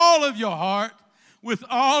all of your heart, with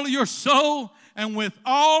all of your soul, and with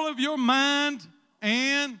all of your mind,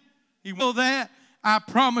 and He will that, I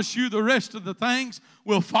promise you the rest of the things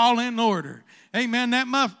will fall in order. Amen. That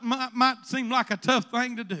might seem like a tough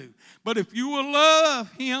thing to do. But if you will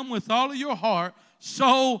love Him with all of your heart,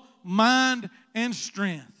 soul, mind, and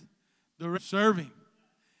strength, serve Him.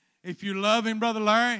 If you love Him, Brother Larry,